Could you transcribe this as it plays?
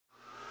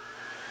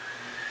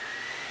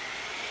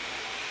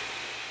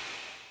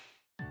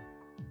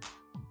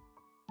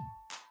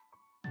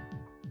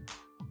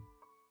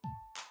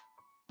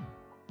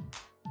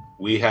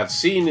we have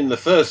seen in the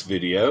first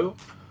video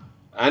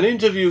an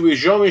interview with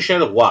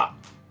Nichel Roy,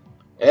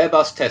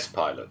 Airbus test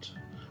pilot,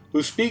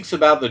 who speaks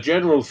about the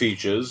general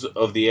features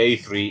of the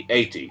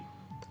A380.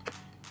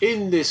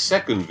 In this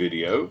second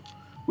video,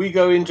 we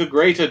go into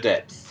greater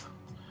depth: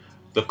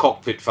 the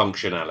cockpit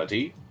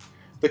functionality,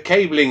 the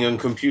cabling and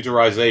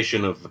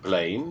computerization of the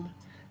plane,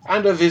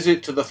 and a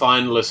visit to the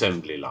final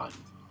assembly line.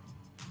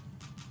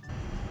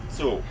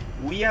 So,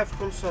 we have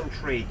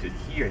concentrated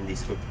here in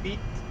this cockpit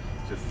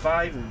the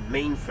 5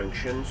 main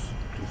functions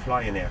to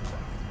fly an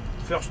aircraft.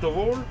 First of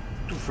all,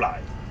 to fly.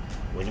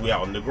 When we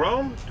are on the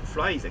ground, to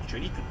fly is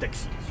actually to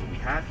taxi. So we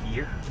have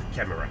here a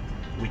camera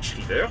which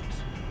reverts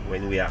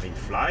when we are in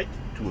flight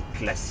to a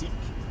classic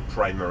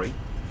primary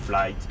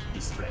flight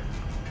display.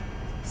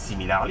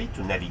 Similarly,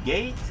 to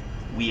navigate,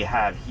 we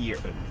have here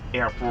an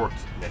airport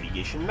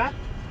navigation map,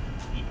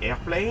 the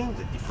airplane,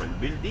 the different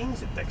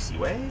buildings, the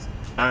taxiways,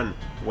 and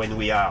when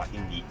we are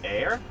in the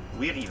air,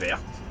 we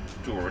revert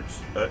towards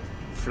a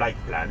flight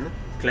plan,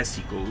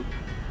 classical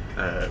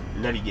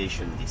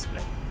navigation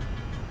display.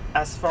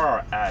 As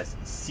far as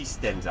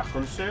systems are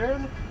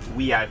concerned,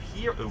 we have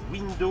here a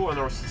window on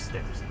our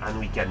systems, and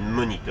we can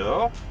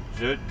monitor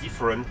the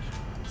different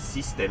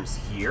systems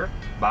here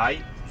by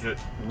the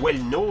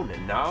well-known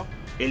and now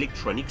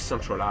electronic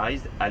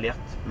centralized alert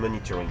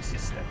monitoring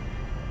system.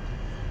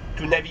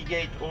 To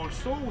navigate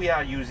also, we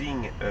are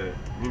using an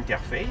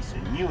interface,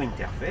 a new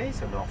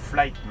interface on our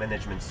flight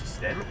management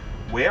system,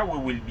 where we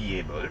will be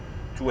able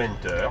to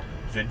enter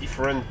the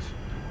different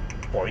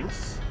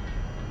points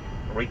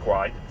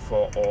required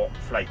for our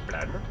flight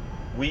plan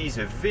with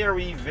a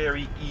very,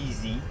 very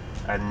easy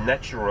and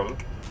natural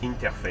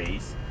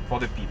interface for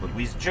the people.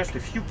 With just a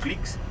few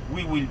clicks,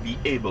 we will be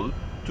able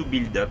to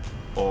build up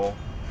our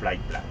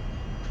flight plan.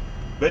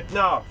 But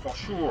now, for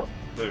sure,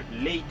 the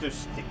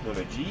latest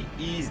technology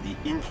is the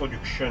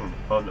introduction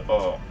on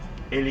our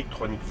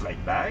electronic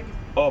flight bag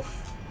of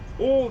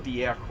all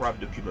the aircraft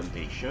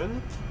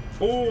documentation,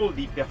 all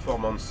the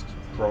performance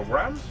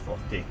programs for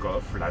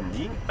takeoff,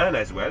 landing, and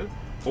as well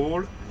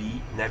all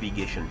the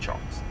navigation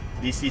charts.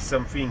 This is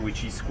something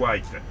which is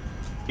quite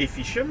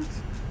efficient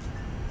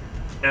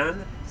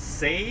and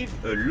save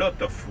a lot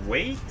of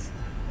weight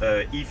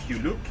if you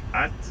look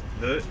at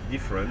the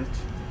different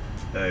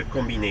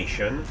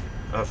combination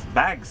of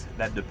bags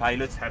that the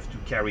pilots have to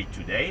carry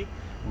today,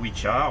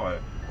 which are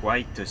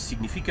quite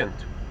significant.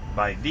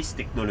 By this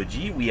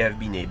technology, we have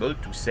been able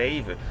to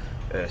save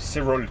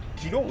several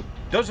kilos,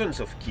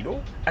 dozens of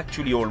kilos,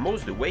 actually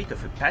almost the weight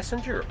of a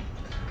passenger,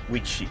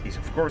 which is,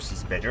 of course,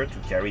 is better to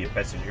carry a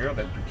passenger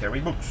than to carry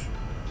books.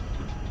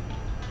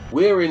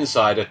 We're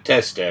inside a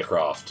test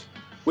aircraft,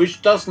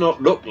 which does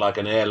not look like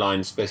an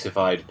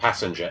airline-specified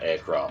passenger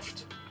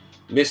aircraft.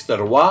 Mr.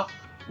 Roy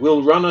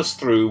will run us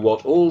through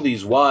what all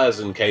these wires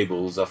and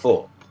cables are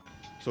for.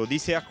 So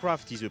this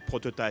aircraft is a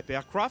prototype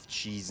aircraft.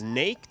 She's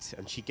naked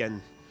and she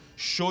can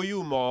show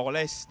you more or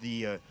less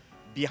the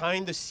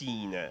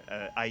behind-the-scene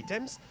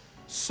items.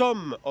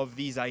 Some of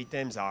these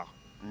items are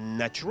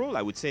natural.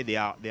 I would say they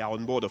are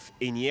on board of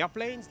any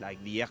airplanes,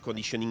 like the air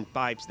conditioning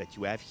pipes that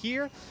you have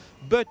here.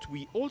 But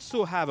we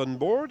also have on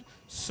board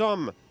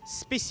some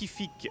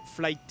specific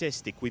flight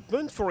test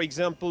equipment. For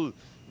example,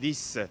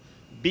 this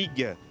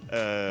big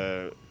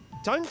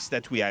tanks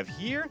that we have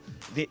here,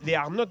 they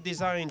are not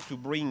designed to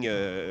bring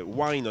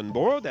wine on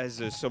board,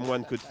 as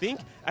someone could think.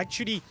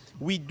 Actually,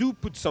 we do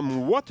put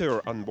some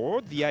water on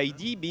board, the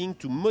idea being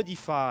to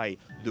modify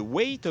the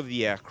weight of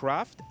the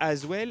aircraft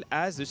as well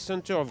as the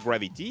center of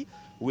gravity.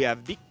 We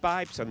have big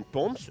pipes and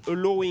pumps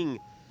allowing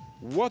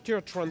water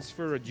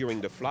transfer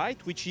during the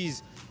flight, which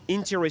is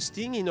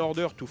interesting in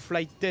order to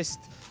flight test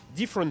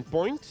different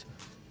points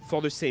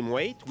for the same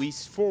weight with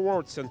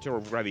forward center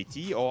of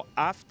gravity or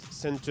aft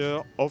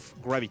center of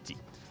gravity.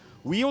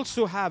 We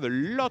also have a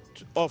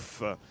lot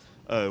of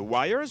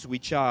wires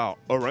which are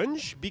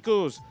orange,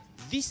 because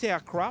this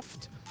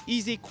aircraft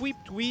is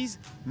equipped with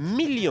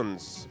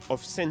millions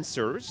of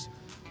sensors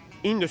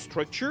in the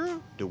structure,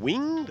 the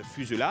wing, the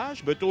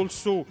fuselage, but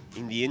also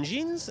in the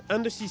engines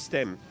and the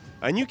system.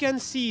 And you can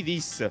see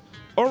these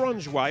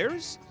orange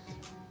wires.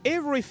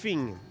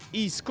 Everything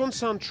is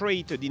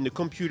concentrated in the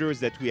computers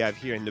that we have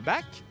here in the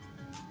back.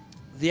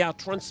 They are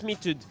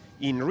transmitted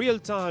in real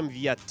time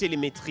via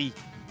telemetry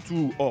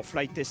to our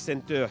flight test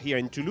center here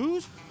in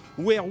Toulouse,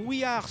 where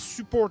we are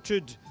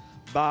supported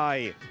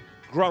by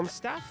ground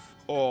staff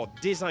or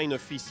design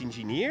office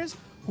engineers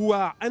who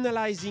are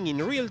analyzing in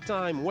real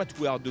time what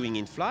we are doing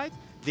in flight.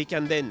 They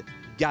can then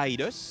guide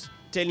us,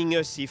 telling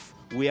us if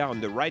we are on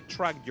the right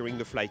track during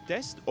the flight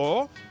test,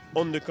 or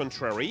on the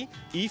contrary,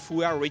 if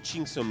we are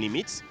reaching some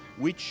limits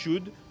which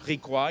should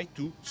require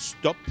to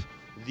stop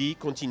the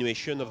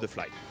continuation of the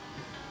flight.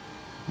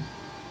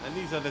 And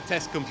these are the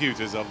test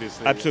computers,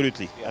 obviously.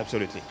 Absolutely, yeah.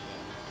 Absolutely.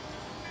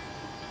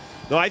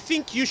 Now, I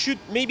think you should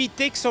maybe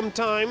take some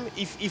time,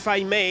 if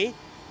I may,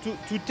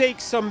 to take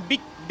some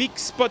big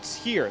spots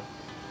here,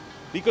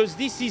 because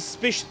this is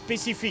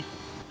specific.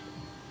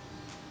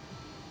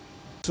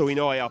 So in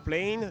our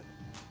airplane,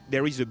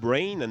 there is a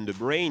brain, and the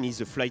brain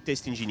is a flight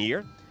test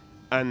engineer.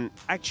 And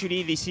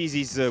actually, this is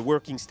his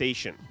working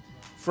station.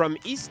 From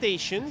his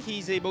station, he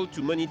is able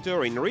to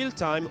monitor in real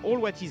time all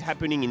what is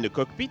happening in the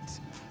cockpit,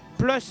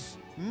 plus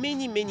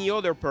many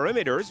other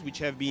parameters which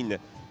have been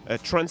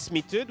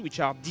transmitted, which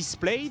are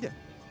displayed.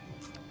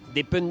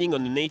 Depending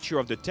on the nature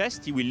of the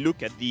test, he will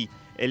look at the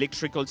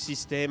electrical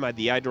system, at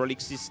the hydraulic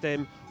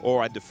system,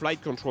 or at the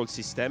flight control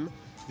system.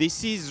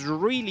 This is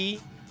really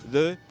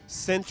the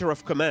center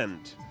of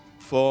command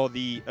for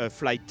the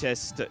flight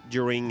test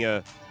during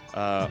our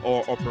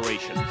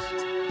operations.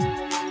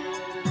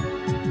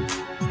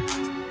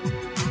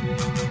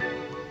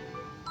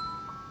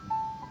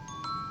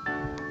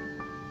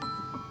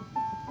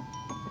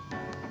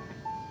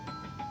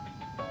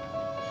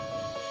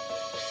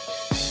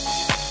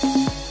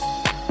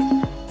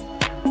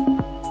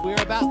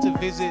 About to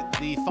visit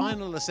the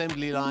final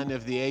assembly line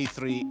of the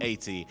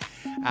A380.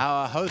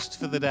 Our host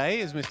for the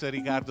day is Mr.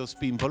 Riccardo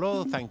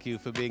Spimpolo. Thank you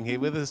for being here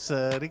with us,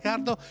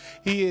 Riccardo.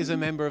 He is a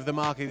member of the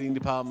marketing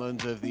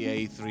department of the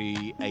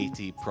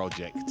A380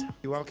 project.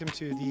 You're welcome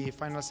to the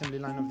final assembly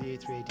line of the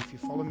A380. If you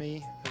follow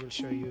me, I will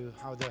show you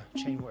how the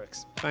chain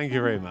works. Thank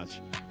you very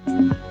much.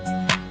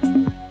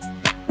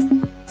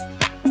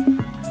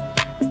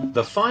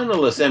 The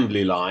final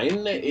assembly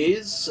line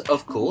is,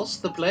 of course,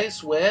 the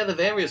place where the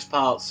various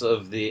parts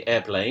of the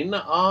airplane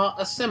are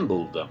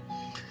assembled.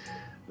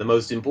 The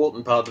most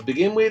important part to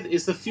begin with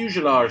is the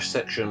fuselage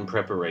section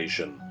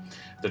preparation.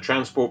 The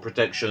transport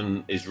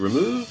protection is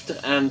removed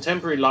and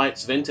temporary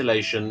lights,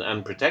 ventilation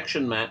and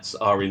protection mats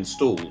are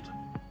installed.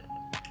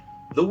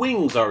 The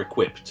wings are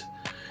equipped.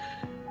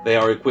 They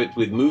are equipped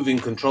with moving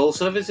control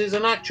surfaces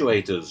and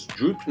actuators,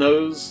 droop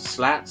nose,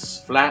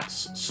 slats,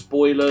 flaps,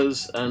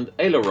 spoilers and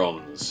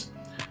ailerons.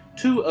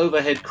 2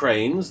 overhead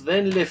cranes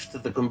then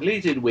lift the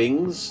completed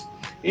wings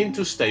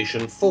into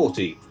Station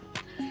 40.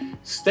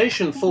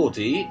 Station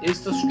 40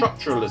 is the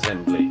structural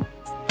assembly.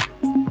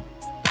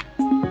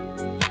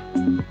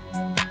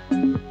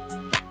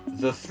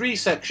 The 3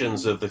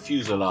 sections of the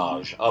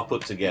fuselage are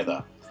put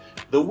together.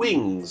 The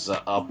wings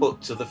are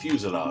put to the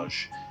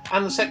fuselage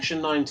and the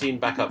Section 19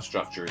 backup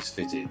structure is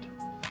fitted.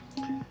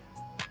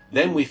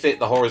 Then we fit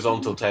the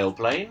horizontal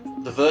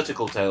tailplane, the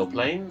vertical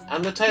tailplane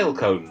and the tail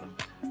cone.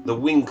 The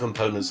wing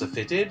components are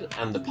fitted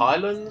and the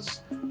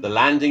pylons, the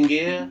landing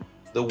gear,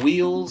 the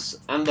wheels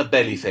and the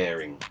belly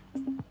fairing.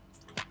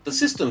 The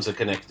systems are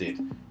connected: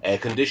 air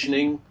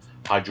conditioning,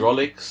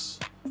 hydraulics,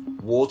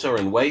 water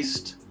and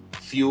waste,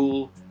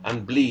 fuel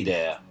and bleed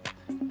air,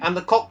 and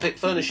the cockpit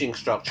furnishing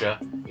structure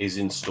is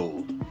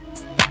installed.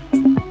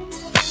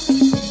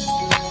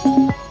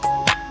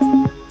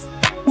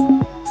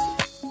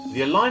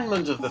 The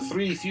alignment of the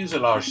 3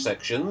 fuselage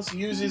sections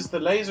uses the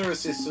laser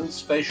assisted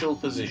spatial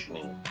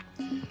positioning.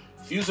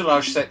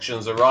 Fuselage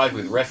sections arrive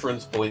with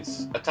reference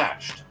points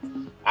attached.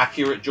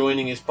 Accurate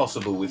joining is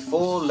possible with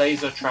 4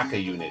 laser tracker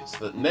units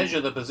that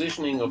measure the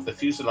positioning of the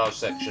fuselage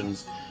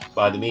sections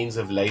by the means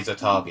of laser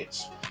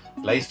targets,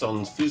 placed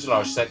on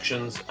fuselage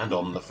sections and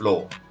on the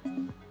floor.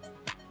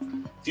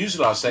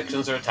 Fuselage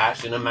sections are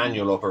attached in a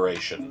manual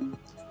operation.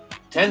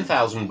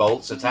 10,000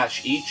 bolts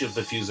attach each of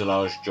the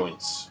fuselage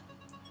joints.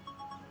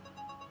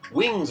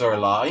 Wings are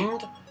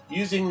aligned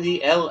using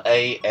the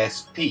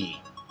LASP.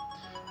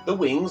 The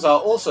wings are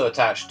also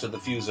attached to the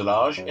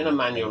fuselage in a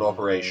manual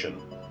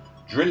operation.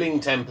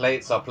 Drilling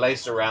templates are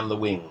placed around the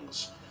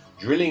wings.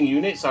 Drilling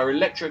units are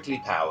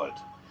electrically powered.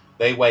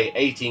 They weigh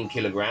 18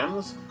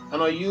 kilograms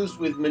and are used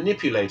with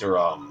manipulator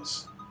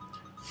arms.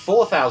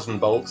 4,000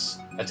 bolts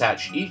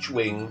attach each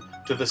wing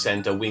to the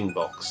center wing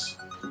box.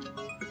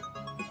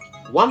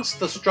 Once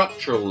the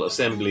structural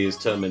assembly is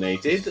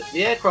terminated,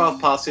 the aircraft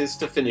passes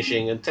to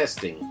finishing and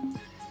testing.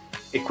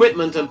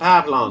 Equipment and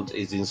power plant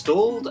is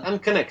installed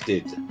and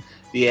connected.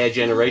 The air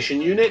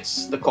generation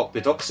units, the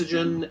cockpit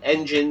oxygen,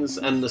 engines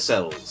and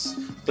nacelles.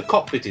 The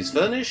cockpit is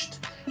furnished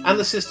and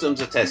the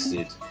systems are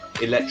tested: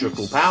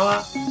 electrical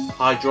power,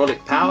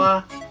 hydraulic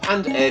power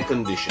and air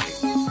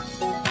conditioning.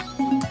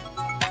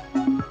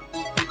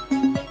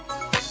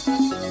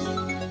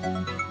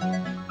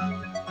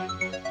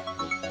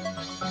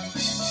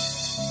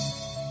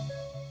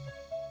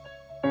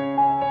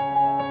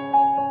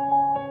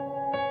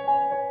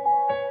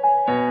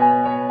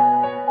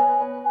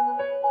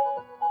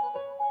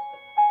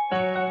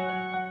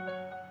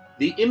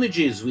 The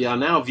images we are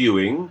now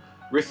viewing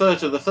refer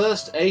to the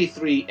first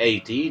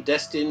A380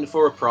 destined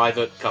for a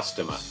private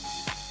customer.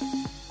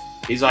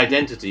 His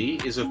identity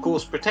is of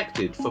course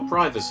protected for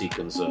privacy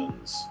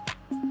concerns,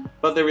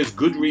 but there is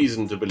good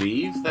reason to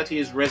believe that he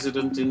is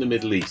resident in the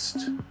Middle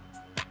East.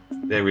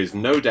 There is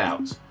no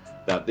doubt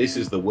that this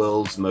is the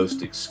world's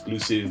most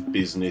exclusive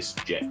business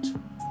jet.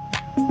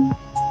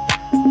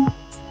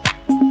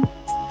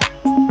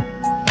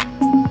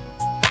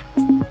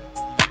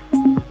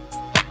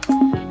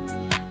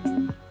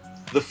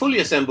 The fully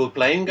assembled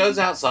plane goes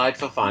outside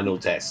for final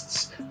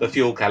tests: the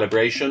fuel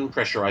calibration,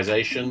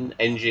 pressurization,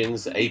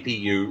 engines,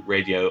 APU,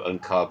 radio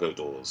and cargo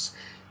doors.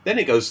 Then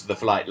it goes to the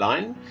flight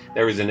line.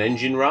 There is an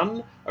engine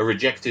run, a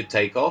rejected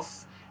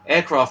takeoff,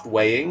 aircraft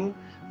weighing,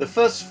 the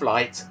first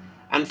flight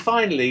and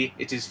finally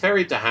it is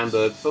ferried to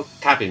Hamburg for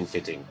cabin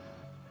fitting.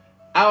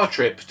 Our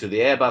trip to the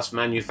Airbus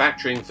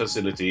manufacturing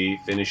facility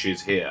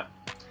finishes here.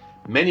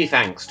 Many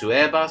thanks to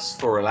Airbus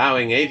for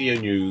allowing Avio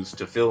News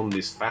to film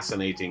this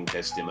fascinating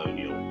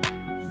testimonial.